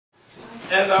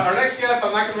And our next guest,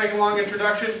 I'm not going to make a long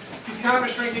introduction. He's kind of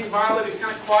a shrinking violet. He's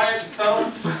kind of quiet and subtle,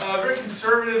 very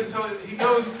conservative. So he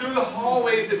goes through the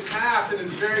hallways at Taft and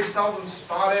is very seldom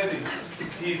spotted. He's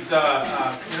you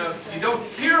know, you don't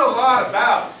hear a lot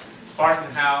about Barton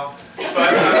Howe,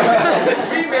 but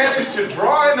we managed to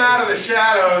draw him out of the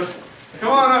shadows.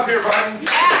 Come on up here, Barton.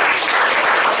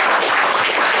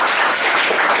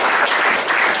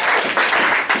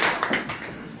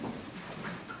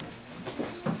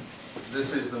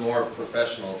 This is the more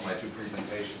professional of my two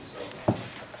presentations, so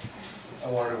I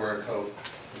wanted to wear a coat.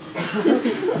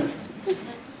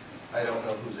 I don't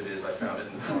know whose it is, I found it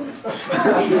in the car.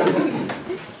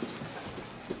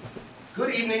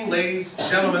 Good evening, ladies,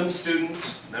 gentlemen,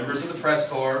 students, members of the press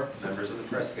corps, members of the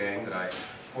press gang that I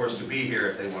forced to be here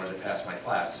if they wanted to pass my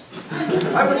class.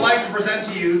 I would like to present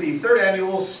to you the third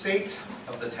annual State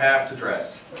of the Taft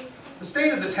Address. The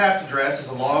State of the Taft Address is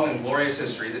a long and glorious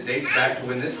history that dates back to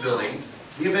when this building,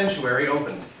 the Eventuary,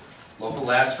 opened. Local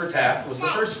Laughs for Taft was the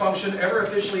first function ever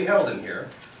officially held in here.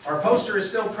 Our poster is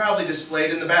still proudly displayed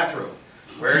in the bathroom,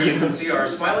 where you can see our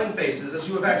smiling faces as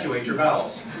you evacuate your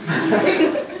bowels.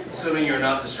 Assuming you're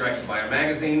not distracted by a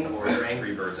magazine or your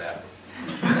Angry Birds app.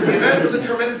 The event was a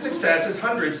tremendous success as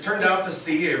hundreds turned out to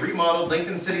see a remodeled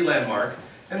Lincoln City landmark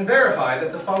and verify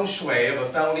that the feng shui of a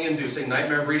felony-inducing,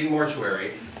 nightmare-breeding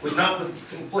mortuary would not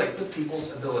conflict with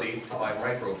people's ability to buy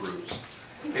microbrews.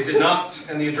 It did not,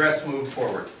 and the address moved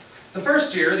forward. The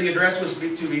first year, the address was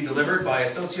to be delivered by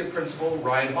Associate Principal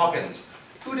Ryan Hawkins,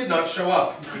 who did not show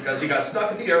up because he got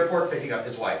stuck at the airport picking up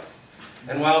his wife.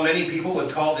 And while many people would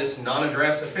call this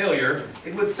non-address a failure,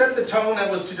 it would set the tone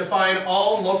that was to define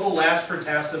all local Laughs for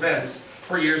Taft's events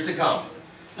for years to come.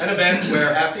 An event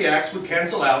where half the acts would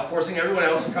cancel out, forcing everyone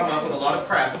else to come up with a lot of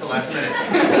crap at the last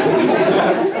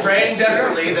minute, praying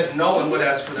desperately that no one would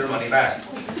ask for their money back.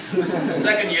 The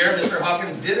second year, Mr.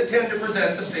 Hawkins did attempt to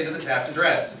present the State of the Taft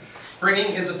Address, bringing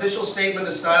his official statement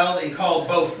a style that he called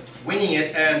both winging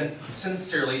it and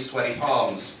sincerely sweaty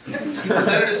palms. He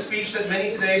presented a speech that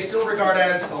many today still regard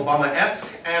as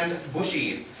Obama-esque and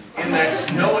Bushy, in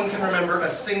that no one can remember a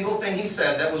single thing he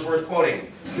said that was worth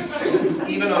quoting,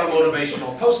 even on a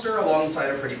motivational poster alongside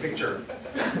a pretty picture.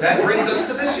 That brings us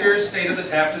to this year's State of the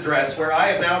Taft Address, where I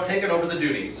have now taken over the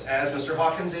duties, as Mr.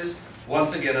 Hawkins is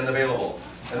once again unavailable,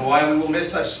 and why we will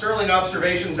miss such sterling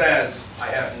observations as, I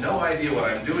have no idea what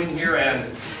I'm doing here, and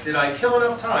did I kill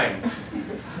enough time?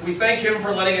 We thank him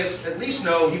for letting us at least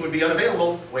know he would be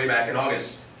unavailable way back in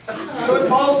August. So it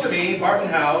falls to me, Barton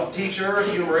Howe, teacher,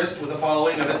 humorist with a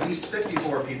following of at least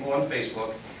 54 people on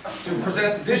Facebook, to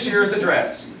present this year's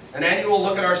address, an annual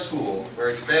look at our school, where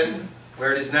it's been,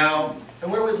 where it is now,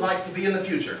 and where we'd like to be in the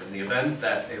future in the event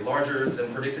that a larger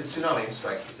than predicted tsunami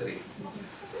strikes the city.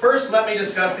 First, let me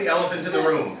discuss the elephant in the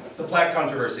room, the plaque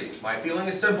controversy. My feeling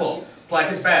is simple.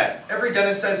 Plaque is bad. Every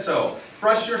dentist says so.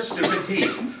 Brush your stupid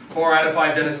teeth. 4 out of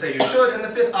 5 dentists say you should, and the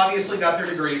 5th obviously got their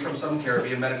degree from some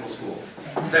Caribbean medical school.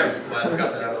 There, glad we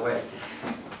got that out of the way.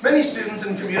 Many students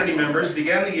and community members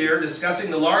began the year discussing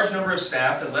the large number of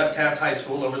staff that left Taft High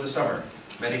School over the summer.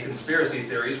 Many conspiracy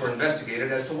theories were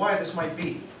investigated as to why this might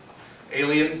be.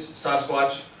 Aliens,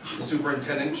 Sasquatch, the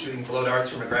superintendent shooting blow darts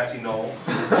from a grassy knoll.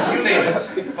 You name it.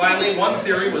 Finally, one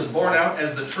theory was borne out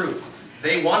as the truth.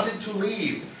 They wanted to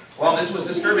leave. While this was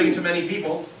disturbing to many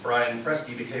people, Brian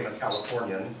Fresky became a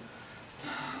Californian.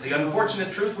 The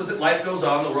unfortunate truth was that life goes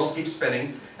on, the world keeps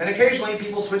spinning, and occasionally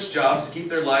people switch jobs to keep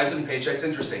their lives and paychecks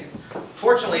interesting.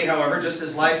 Fortunately, however, just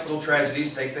as life's little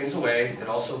tragedies take things away, it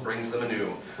also brings them anew,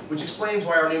 which explains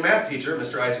why our new math teacher,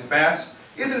 Mr. Isaac Bass,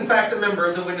 is in fact a member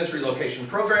of the Witness Relocation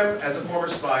Program as a former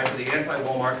spy for the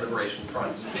Anti-Walmart Liberation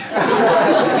Front.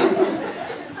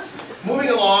 Moving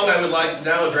along, I would like to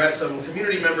now address some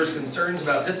community members' concerns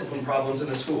about discipline problems in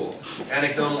the school.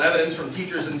 Anecdotal evidence from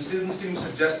teachers and students seems to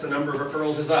suggest the number of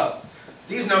referrals is up.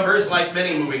 These numbers, like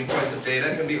many moving points of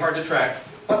data, can be hard to track,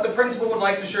 but the principal would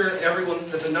like to assure everyone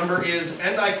that the number is,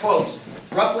 and I quote,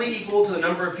 roughly equal to the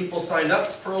number of people signed up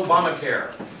for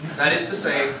Obamacare. That is to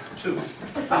say, 2.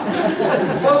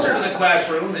 Closer to the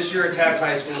classroom, this year at Taft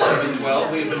High School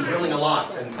 712, we have been drilling a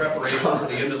lot in preparation for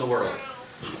the end of the world.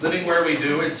 Living where we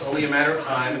do, it's only a matter of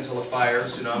time until a fire,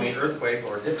 tsunami, earthquake,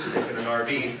 or dipstick in an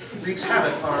RV wreaks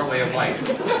havoc on our way of life.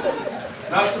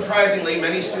 Not surprisingly,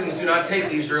 many students do not take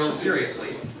these drills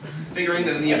seriously, figuring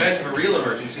that in the event of a real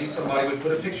emergency, somebody would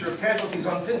put a picture of casualties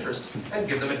on Pinterest and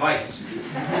give them advice.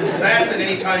 That, and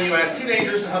any time you ask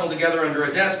teenagers to huddle together under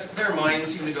a desk, their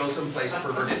minds seem to go someplace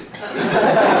perverted.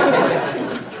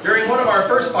 During one of our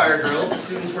first fire drills, the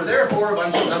students were therefore a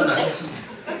bunch of numbnuts.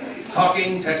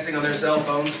 Talking, texting on their cell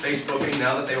phones, Facebooking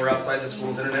now that they were outside the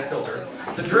school's internet filter.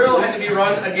 The drill had to be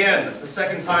run again. The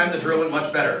second time, the drill went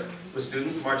much better, with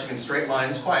students marching in straight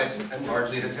lines, quiet, and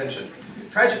largely at attention.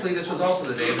 Tragically, this was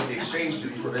also the day that the exchange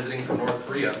students were visiting from North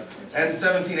Korea, and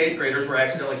 17 8th graders were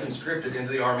accidentally conscripted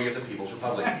into the Army of the People's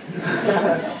Republic.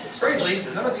 Strangely,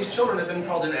 none of these children had been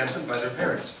called in absent by their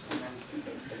parents.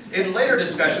 In later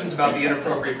discussions about the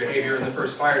inappropriate behavior in the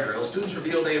first fire drill, students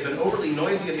revealed they had been overly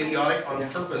noisy and idiotic on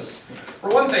purpose. For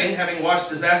one thing, having watched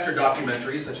disaster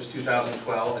documentaries such as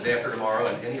 2012, The Day After Tomorrow,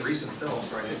 and any recent films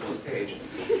starring Nicolas Cage,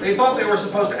 they thought they were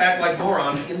supposed to act like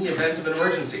morons in the event of an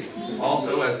emergency.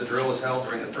 Also, as the drill was held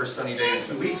during the first sunny day in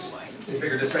 2 weeks, they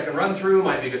figured a second run-through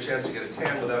might be a good chance to get a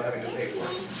tan without having to pay for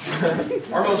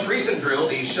it. Our most recent drill,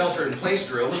 the shelter-in-place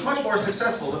drill, was much more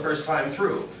successful the first time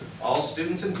through. All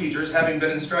students and teachers having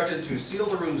been instructed to seal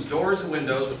the room's doors and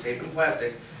windows with tape and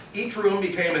plastic, each room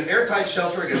became an airtight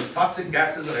shelter against toxic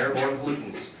gases and airborne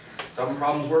pollutants. Some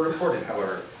problems were reported,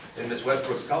 however. In Miss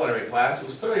Westbrook's culinary class, it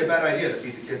was clearly a bad idea to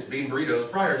feed the kids bean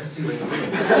burritos prior to sealing the room.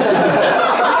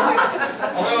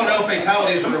 Although no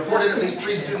fatalities were reported, at least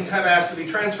 3 students have asked to be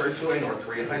transferred to a North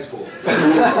Korean high school.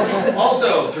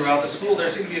 Also, throughout the school, there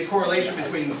seemed to be a correlation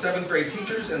between 7th grade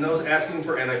teachers and those asking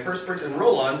for antiperspirant and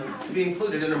roll-on to be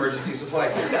included in emergency supply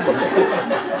kits.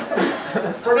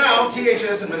 For now,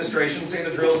 THS administration say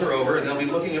the drills are over and they'll be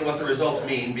looking at what the results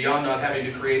mean beyond not having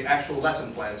to create actual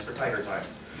lesson plans for Tiger Time.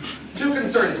 2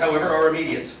 concerns, however, are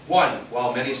immediate. 1,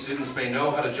 while many students may know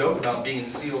how to joke about being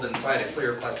sealed inside a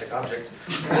clear plastic object,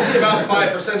 only about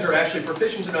 5% are actually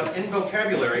proficient enough in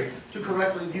vocabulary to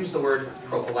correctly use the word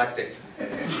prophylactic.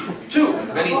 2,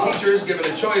 many teachers, given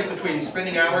a choice between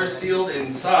spending hours sealed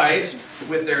inside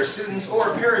with their students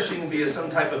or perishing via some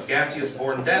type of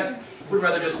gaseous-borne death, would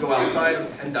rather just go outside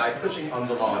and die twitching on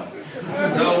the lawn.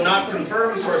 Though not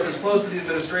confirmed, sources close to the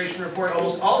administration report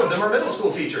almost all of them are middle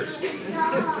school teachers.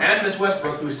 And Miss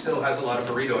Westbrook, who still has a lot of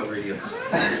burrito ingredients.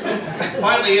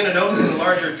 Finally, in a note from the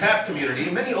larger Taft community,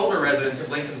 many older residents of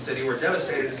Lincoln City were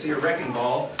devastated to see a wrecking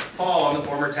ball fall on the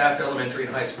former Taft Elementary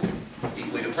and High School.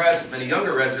 Equally depressed, many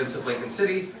younger residents of Lincoln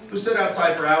City who stood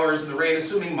outside for hours in the rain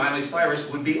assuming Miley Cyrus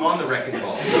would be on the wrecking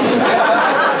ball.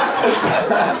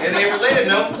 In a related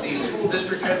note, the school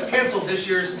district has canceled this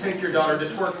year's Take Your Daughter to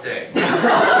Twerk Day. And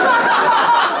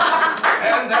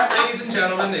that, ladies and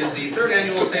gentlemen, is the 3rd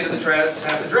annual State of the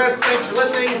Taft Address. Thanks for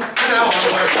listening, and now on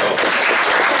to our show.